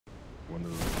one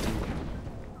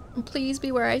of those. Please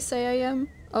be where I say I am.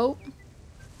 Oh.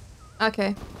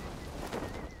 Okay.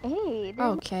 Hey.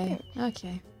 Okay.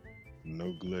 Okay.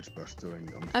 No glitch, but still, I'm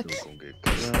Okay. still gonna get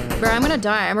killed. Bro, I'm gonna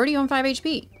die. I'm already on 5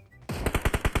 HP.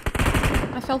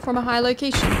 I fell from a high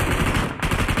location.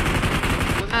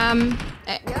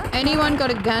 Anyone got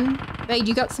a gun? Babe,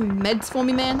 you got some meds for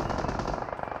me, man?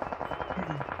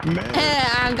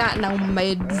 I ain't got no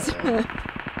meds.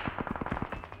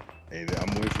 Hey,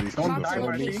 I'm waiting for these Don't people die, to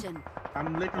Marty.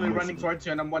 I'm literally running towards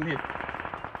you and I'm one hit.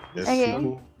 There's Okay.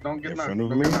 people Don't get in knocked. front of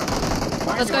Don't me. get knocked.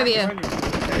 Let's go over here.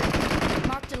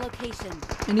 Marked a location.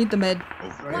 I need the med.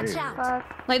 Over Watch here. out.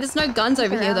 Like, there's no guns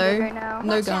over here, though. Right now.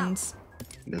 No Watch out. guns.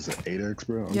 There's an 8x,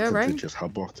 bro. I'm Yeah, tempted right? to just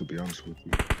hop off, to be honest with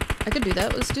you. I could do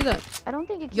that. Let's do that. I don't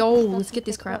think it. Yo, let's get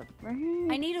this crap.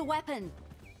 I need a weapon.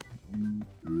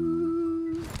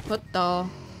 What the?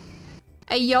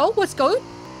 Hey, yo, what's good?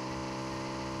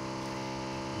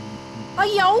 Oh,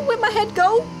 yo, where'd my head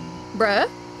go? Bruh.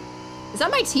 Is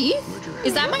that my teeth?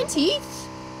 Is that my teeth?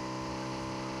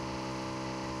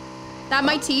 That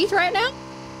my teeth right now?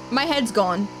 My head's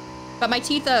gone. But my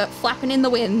teeth are flapping in the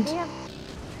wind. Yeah.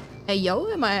 Hey, yo,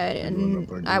 am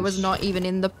I was not even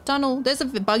in the tunnel. There's a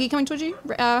buggy coming towards you,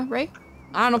 Ray. I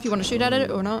don't know if you want to shoot at it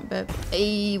or not, but...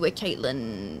 Hey, we're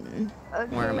Caitlin.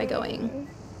 Okay. Where am I going?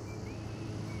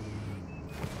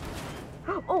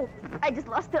 Oh, I just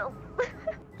lost health.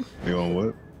 You on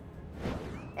what?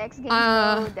 X Games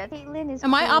that Caitlyn is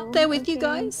Am I up cool. there with you Okay.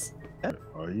 guys?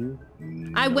 Are you?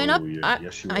 I went up-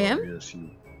 Yes, you I are. am? Yes,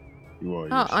 you are. Oh,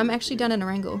 Yes, I'm you actually are. down in a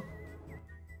wrangle.